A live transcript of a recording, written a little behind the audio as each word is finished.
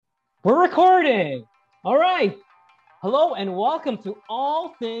We're recording. All right. Hello and welcome to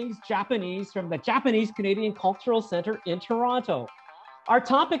All Things Japanese from the Japanese Canadian Cultural Center in Toronto. Our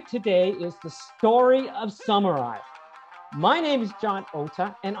topic today is the story of samurai. My name is John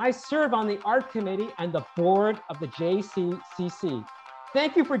Ota, and I serve on the art committee and the board of the JCCC.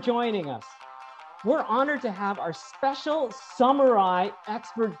 Thank you for joining us. We're honored to have our special samurai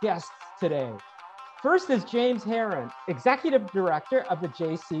expert guests today. First is James Heron, Executive Director of the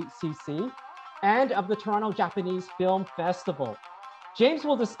JCCC and of the Toronto Japanese Film Festival. James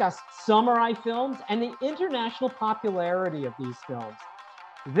will discuss samurai films and the international popularity of these films.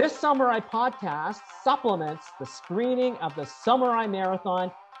 This Samurai podcast supplements the screening of the Samurai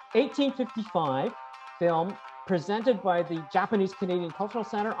Marathon 1855 film presented by the Japanese Canadian Cultural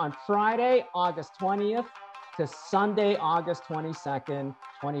Center on Friday, August 20th to Sunday, August 22nd,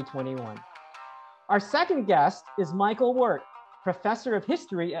 2021. Our second guest is Michael Wirt, Professor of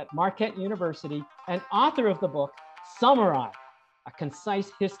History at Marquette University and author of the book, Samurai, A Concise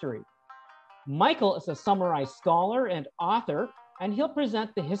History. Michael is a samurai scholar and author, and he'll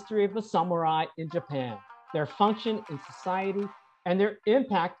present the history of the samurai in Japan, their function in society, and their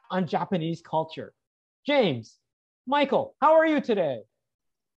impact on Japanese culture. James, Michael, how are you today?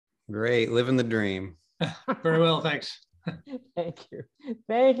 Great, living the dream. Very well, thanks. Thank you.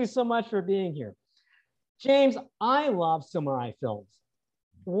 Thank you so much for being here. James, I love samurai films.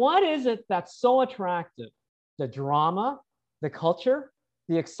 What is it that's so attractive? The drama, the culture,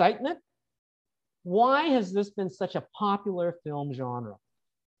 the excitement? Why has this been such a popular film genre?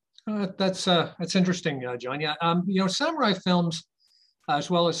 That's interesting, John. Yeah, samurai films, as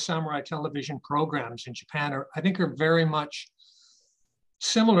well as samurai television programs in Japan, I think are very much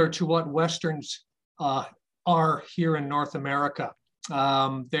similar to what Westerns are here in North America.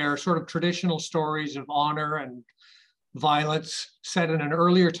 They're sort of traditional stories of honor and violence set in an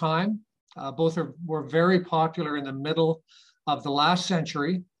earlier time. Both were very popular in the middle of the last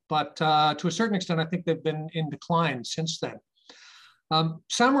century, but to a certain extent, I think they've been in decline since then.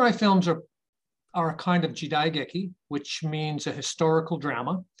 Samurai films are a kind of jidaigeki, which means a historical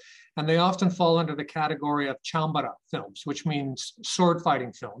drama, and they often fall under the category of chambara films, which means sword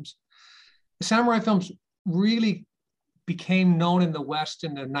fighting films. The samurai films really became known in the West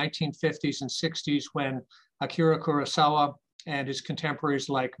in the 1950s and 60s when Akira Kurosawa and his contemporaries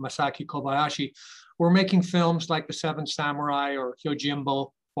like Masaki Kobayashi were making films like The Seven Samurai or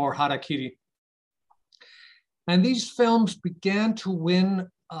Hyojimbo or Harakiri. And these films began to win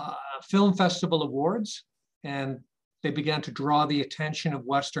film festival awards, and they began to draw the attention of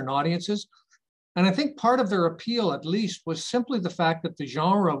Western audiences. And I think part of their appeal, at least, was simply the fact that the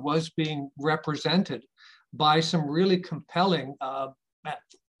genre was being represented by some really compelling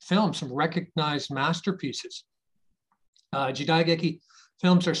films, some recognized masterpieces. Jidaigeki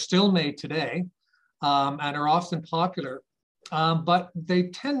films are still made today and are often popular, but they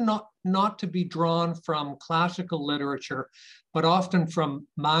tend not to be drawn from classical literature, but often from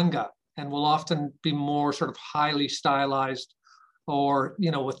manga, and will often be more sort of highly stylized or,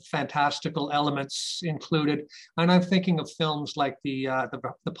 with fantastical elements included. And I'm thinking of films like the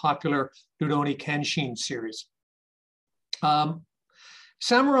popular Rurouni Kenshin series.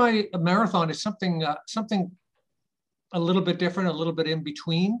 Samurai Marathon is something a little bit different, a little bit in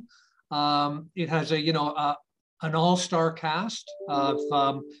between. It has an all-star cast of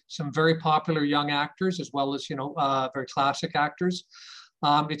some very popular young actors, as well as very classic actors.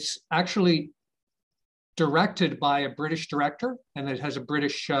 It's actually directed by a British director, and it has a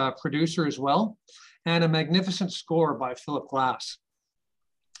British producer as well, and a magnificent score by Philip Glass.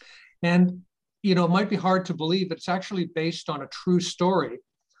 And, it might be hard to believe, but it's actually based on a true story,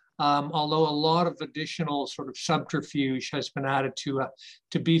 although a lot of additional sort of subterfuge has been added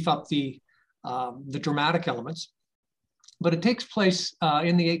to beef up the dramatic elements. But it takes place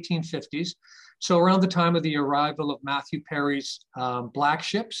in the 1850s, so around the time of the arrival of Matthew Perry's Black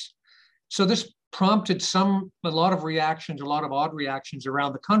Ships. So this prompted a lot of odd reactions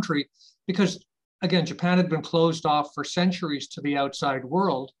around the country, because again, Japan had been closed off for centuries to the outside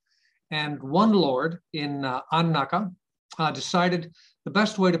world. And one lord in Annaka decided the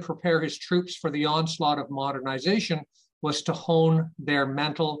best way to prepare his troops for the onslaught of modernization was to hone their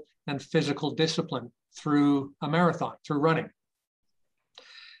mental and physical discipline through a marathon, through running.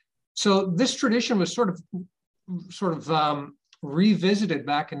 So this tradition was sort of revisited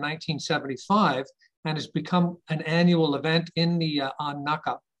back in 1975 and has become an annual event in the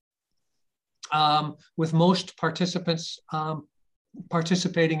Annaka, with most participants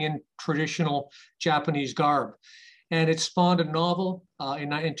participating in traditional Japanese garb. And it spawned a novel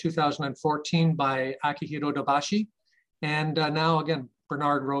in 2014 by Akihiro Dabashi, and now again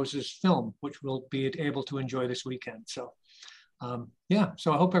Bernard Rose's film, which we'll be able to enjoy this weekend. So yeah,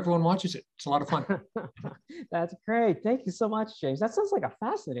 so I hope everyone watches it. It's a lot of fun. That's great. Thank you so much, James. That sounds like a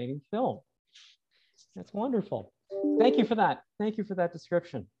fascinating film. That's wonderful. Thank you for that. Thank you for that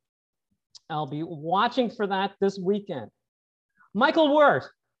description. I'll be watching for that this weekend. Michael Wirt,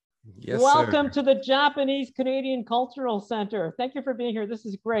 Yes, welcome sir. to the Japanese Canadian Cultural Center. Thank you for being here. This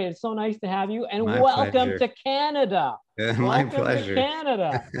is great. It's so nice to have you. And My welcome pleasure. to Canada. My Welcome pleasure. to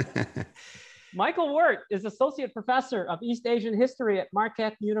Canada. Michael Wirt is Associate Professor of East Asian History at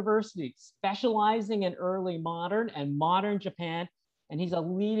Marquette University, specializing in early modern and modern Japan, and he's a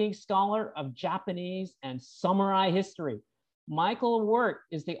leading scholar of Japanese and samurai history. Michael Wirt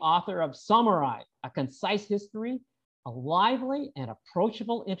is the author of Samurai, A Concise History, a lively and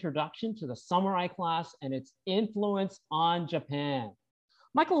approachable introduction to the samurai class and its influence on Japan.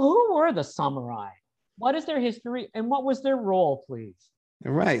 Michael, who were the samurai? What is their history and what was their role, please?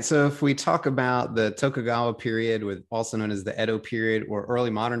 Right. So if we talk about the Tokugawa period, also known as the Edo period or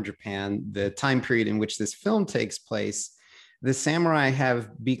early modern Japan, the time period in which this film takes place, the samurai have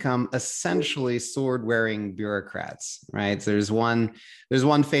become essentially sword-wearing bureaucrats, right? So there's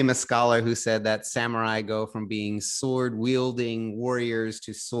one famous scholar who said that samurai go from being sword-wielding warriors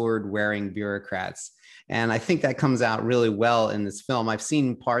to sword-wearing bureaucrats. And I think that comes out really well in this film. I've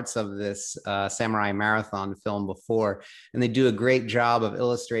seen parts of this Samurai Marathon film before, and they do a great job of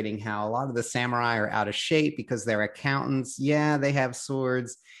illustrating how a lot of the samurai are out of shape because they're accountants. Yeah, they have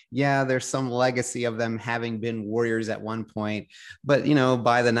swords. Yeah, there's some legacy of them having been warriors at one point. But,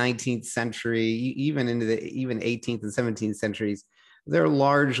 by the 19th century, even into the 18th and 17th centuries, they're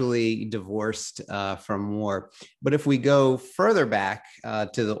largely divorced from war. But if we go further back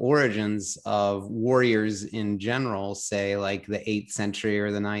to the origins of warriors in general, say like the 8th century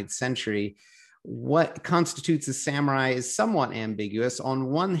or the 9th century, what constitutes a samurai is somewhat ambiguous.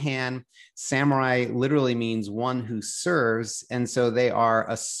 On one hand, samurai literally means one who serves, and so they are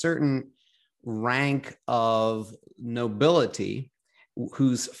a certain rank of nobility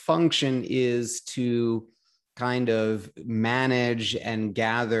whose function is to kind of manage and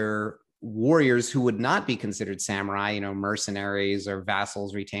gather warriors who would not be considered samurai, mercenaries or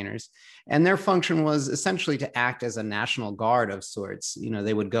vassals, retainers. And their function was essentially to act as a national guard of sorts.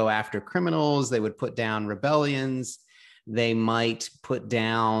 They would go after criminals, they would put down rebellions, they might put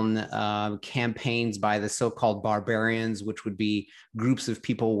down campaigns by the so-called barbarians, which would be groups of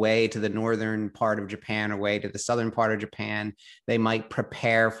people way to the northern part of Japan or way to the southern part of Japan. They might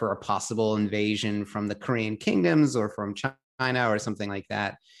prepare for a possible invasion from the Korean kingdoms or from China or something like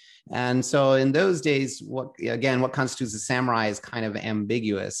that. And so in those days, what constitutes a samurai is kind of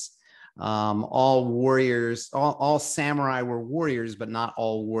ambiguous. All warriors, all samurai were warriors, but not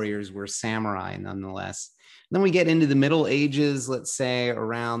all warriors were samurai nonetheless. Then we get into the Middle Ages, let's say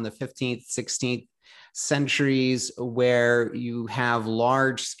around the 15th, 16th centuries, where you have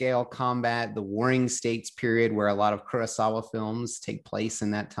large scale combat, the Warring States period, where a lot of Kurosawa films take place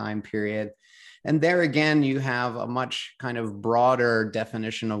in that time period. And there again, you have a much kind of broader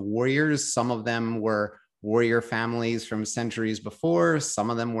definition of warriors. Some of them were warrior families from centuries before. Some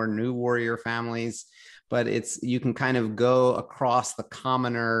of them were new warrior families. But you can kind of go across the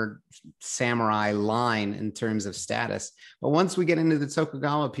commoner samurai line in terms of status. But once we get into the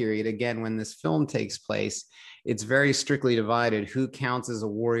Tokugawa period, again, when this film takes place, it's very strictly divided who counts as a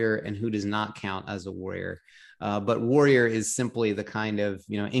warrior and who does not count as a warrior. But warrior is simply the kind of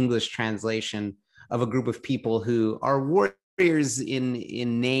English translation of a group of people who are warriors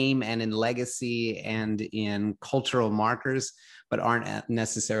in name and in legacy and in cultural markers, but aren't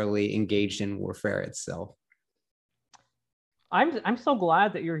necessarily engaged in warfare itself. I'm so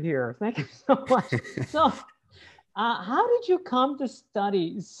glad that you're here. Thank you so much. So, how did you come to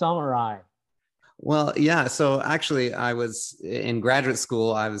study samurai? Well, yeah. So actually, I was in graduate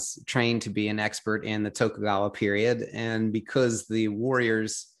school. I was trained to be an expert in the Tokugawa period, and because the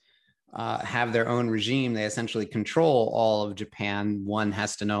warriors have their own regime, they essentially control all of Japan. One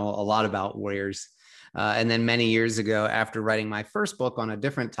has to know a lot about warriors. And then many years ago, after writing my first book on a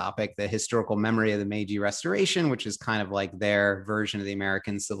different topic, the historical memory of the Meiji Restoration, which is kind of like their version of the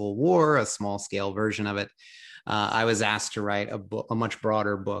American Civil War, a small scale version of it, I was asked to write a much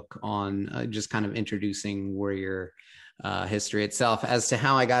broader book on just kind of introducing warrior history itself. As to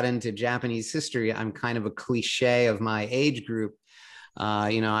how I got into Japanese history, I'm kind of a cliche of my age group.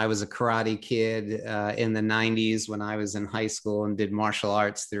 I was a karate kid in the 90s when I was in high school and did martial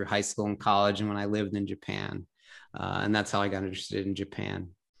arts through high school and college and when I lived in Japan. And that's how I got interested in Japan.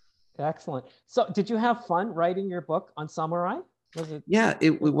 Excellent. So did you have fun writing your book on samurai? Was it? Yeah,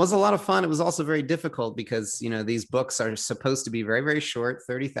 it was a lot of fun. It was also very difficult because, you know, these books are supposed to be very, very short,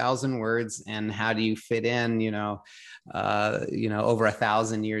 30,000 words. And how do you fit in, over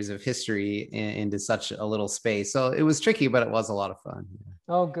 1,000 years of history into such a little space? So it was tricky, but it was a lot of fun.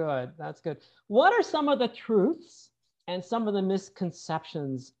 Oh, good. That's good. What are some of the truths and some of the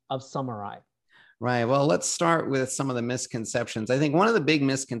misconceptions of samurai? Right. Well, let's start with some of the misconceptions. I think one of the big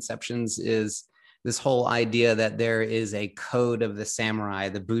misconceptions is this whole idea that there is a code of the samurai,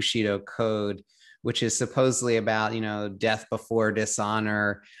 the Bushido code, which is supposedly about, death before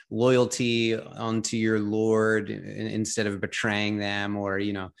dishonor, loyalty unto your lord instead of betraying them, or,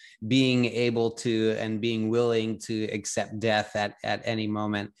 being able to and being willing to accept death at any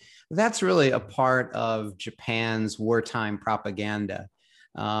moment. That's really a part of Japan's wartime propaganda.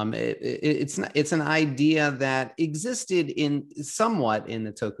 It's an idea that existed somewhat in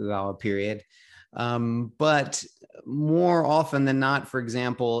the Tokugawa period. But more often than not, for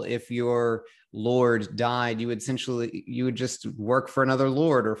example, if your lord died, you would just work for another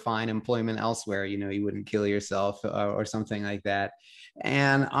lord or find employment elsewhere. You wouldn't kill yourself or something like that.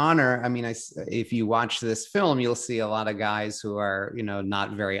 And honor, I mean, if you watch this film, you'll see a lot of guys who are,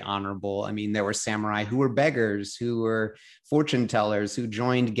 not very honorable. I mean, there were samurai who were beggars, who were fortune tellers, who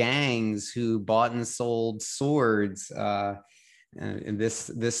joined gangs, who bought and sold swords, and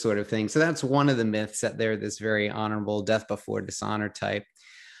this sort of thing. So that's one of the myths, that they're this very honorable, death before dishonor type.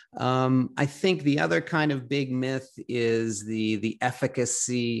 I think the other kind of big myth is the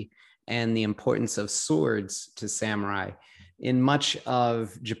efficacy and the importance of swords to samurai. In much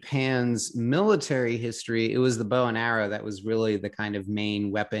of Japan's military history, it was the bow and arrow that was really the kind of main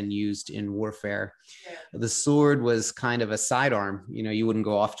weapon used in warfare. The sword was kind of a sidearm. You wouldn't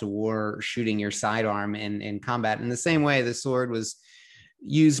go off to war shooting your sidearm in combat. In the same way, the sword was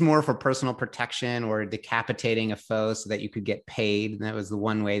used more for personal protection or decapitating a foe so that you could get paid. And that was the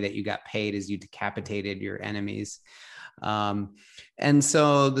one way that you got paid, is you decapitated your enemies. And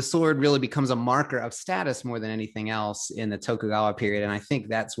so the sword really becomes a marker of status more than anything else in the Tokugawa period. And I think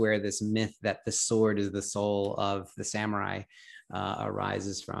that's where this myth that the sword is the soul of the samurai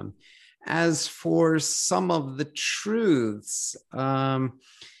arises from. As for some of the truths, I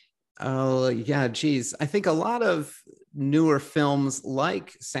think a lot of newer films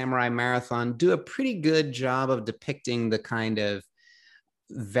like Samurai Marathon do a pretty good job of depicting the kind of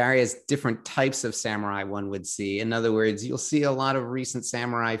various different types of samurai one would see. In other words, you'll see a lot of recent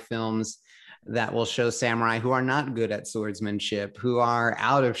samurai films that will show samurai who are not good at swordsmanship, who are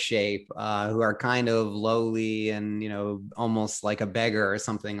out of shape, who are kind of lowly and, almost like a beggar or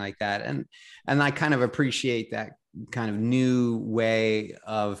something like that. And I kind of appreciate that kind of new way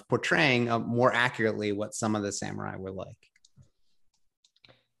of portraying more accurately what some of the samurai were like.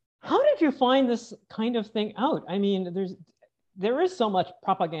 How did you find this kind of thing out? I mean, there is so much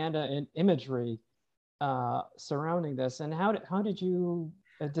propaganda and imagery surrounding this, and how did you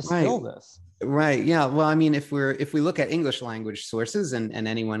distill this? Right. Yeah. Well, I mean, if we look at English language sources, and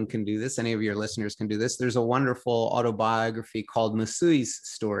anyone can do this, any of your listeners can do this, there's a wonderful autobiography called Musui's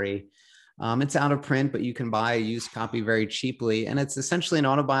Story. It's out of print, but you can buy a used copy very cheaply. And it's essentially an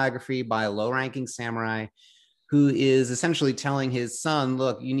autobiography by a low-ranking samurai who is essentially telling his son,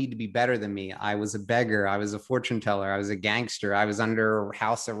 look, you need to be better than me. I was a beggar. I was a fortune teller. I was a gangster. I was under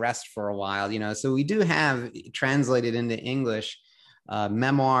house arrest for a while, So we do have translated into English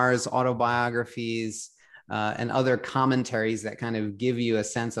memoirs, autobiographies, and other commentaries that kind of give you a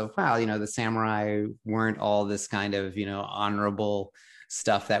sense of, wow, the samurai weren't all this kind of, honorable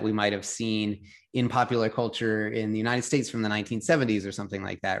stuff that we might have seen in popular culture in the United States from the 1970s or something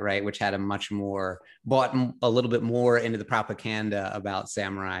like that, right? Which had bought a little bit more into the propaganda about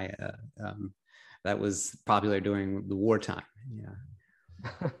samurai that was popular during the wartime.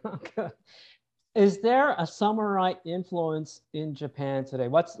 Yeah. Okay. Is there a samurai influence in Japan today?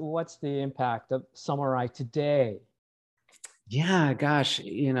 What's the impact of samurai today? Yeah, gosh,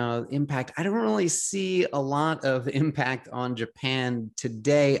 impact. I don't really see a lot of impact on Japan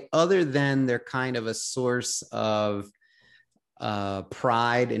today, other than they're kind of a source of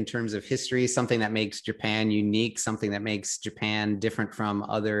pride in terms of history, something that makes Japan unique, something that makes Japan different from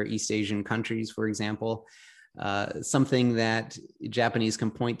other East Asian countries, for example. Something that Japanese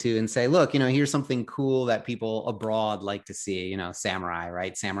can point to and say, look, here's something cool that people abroad like to see, samurai,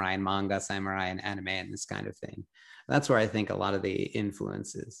 right? Samurai in manga, samurai in anime, and this kind of thing. That's where I think a lot of the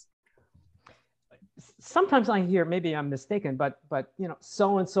influence is. Sometimes I hear, maybe I'm mistaken, but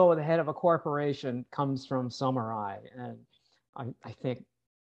so and so, the head of a corporation, comes from samurai, and I think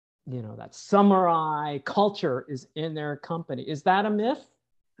that samurai culture is in their company. Is that a myth?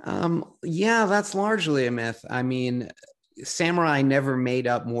 Yeah, that's largely a myth. I mean, samurai never made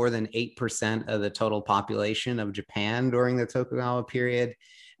up more than 8% of the total population of Japan during the Tokugawa period.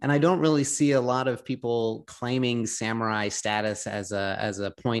 And I don't really see a lot of people claiming samurai status as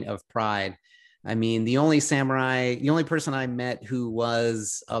a point of pride. I mean, the only person I met who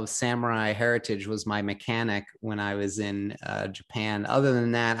was of samurai heritage was my mechanic when I was in Japan. Other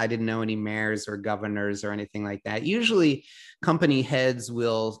than that, I didn't know any mayors or governors or anything like that. Usually company heads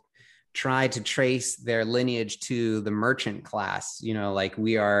will try to trace their lineage to the merchant class, like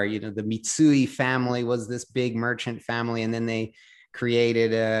we are, the Mitsui family was this big merchant family, and then they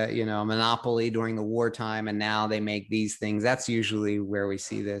created a monopoly during the wartime, and now they make these things. That's usually where we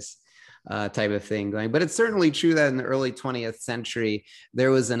see this type of thing going. But it's certainly true that in the early 20th century,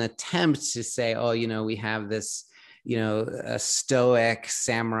 there was an attempt to say, oh, we have this, a stoic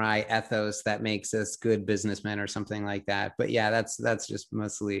samurai ethos that makes us good businessmen or something like that. But yeah, that's just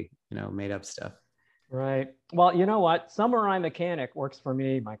mostly, made up stuff. Right. Well, you know what? Samurai mechanic works for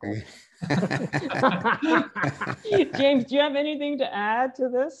me, Michael. James, do you have anything to add to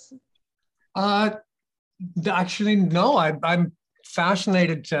this? Actually, no. I'm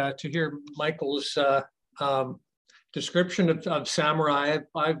fascinated to hear Michael's description of samurai.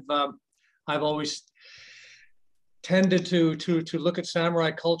 I've always tended to look at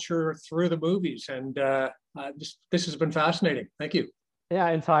samurai culture through the movies, and this has been fascinating. Thank you. Yeah,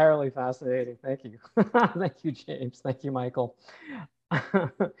 entirely fascinating. Thank you. Thank you, James. Thank you, Michael.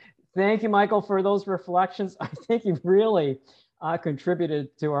 Thank you, Michael, for those reflections. I think you've really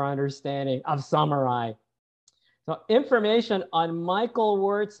contributed to our understanding of samurai. So information on Michael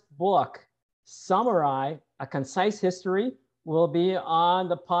Wert's book, Samurai, A Concise History, will be on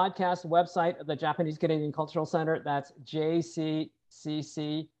the podcast website of the Japanese Canadian Cultural Center. That's jccc.on.ca.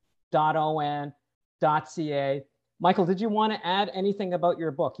 Michael, did you want to add anything about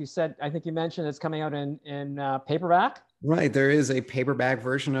your book? I think you mentioned it's coming out in paperback. Right. There is a paperback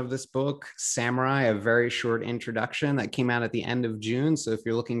version of this book, Samurai, a very short introduction that came out at the end of June. So if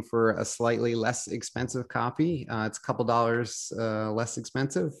you're looking for a slightly less expensive copy, it's a couple dollars less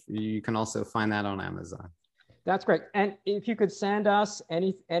expensive. You can also find that on Amazon. That's great. And if you could send us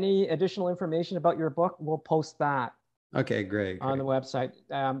any additional information about your book, we'll post that. Okay, great. On the website.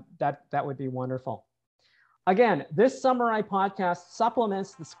 That would be wonderful. Again, this Samurai podcast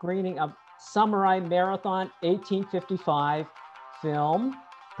supplements the screening of Samurai Marathon 1855 film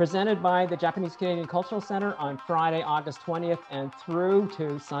presented by the Japanese Canadian Cultural Center on Friday, August 20th and through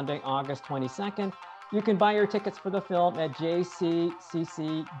to Sunday, August 22nd. You can buy your tickets for the film at jccc.on.ca.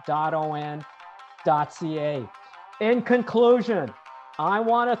 In conclusion, I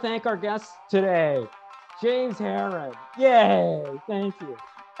want to thank our guests today, James Herron, yay, thank you,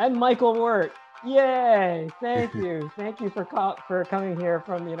 and Michael Wirt. Yay! Thank you. Thank you for coming here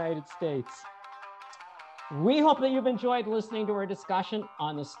from the United States. We hope that you've enjoyed listening to our discussion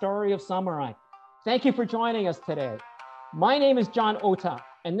on the story of samurai. Thank you for joining us today. My name is John Ota,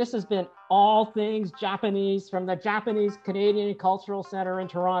 and this has been All Things Japanese from the Japanese Canadian Cultural Center in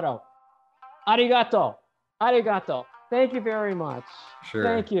Toronto. Arigato. Arigato. Thank you very much. Sure.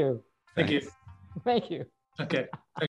 Thank you. Thank you. Thank you. Okay.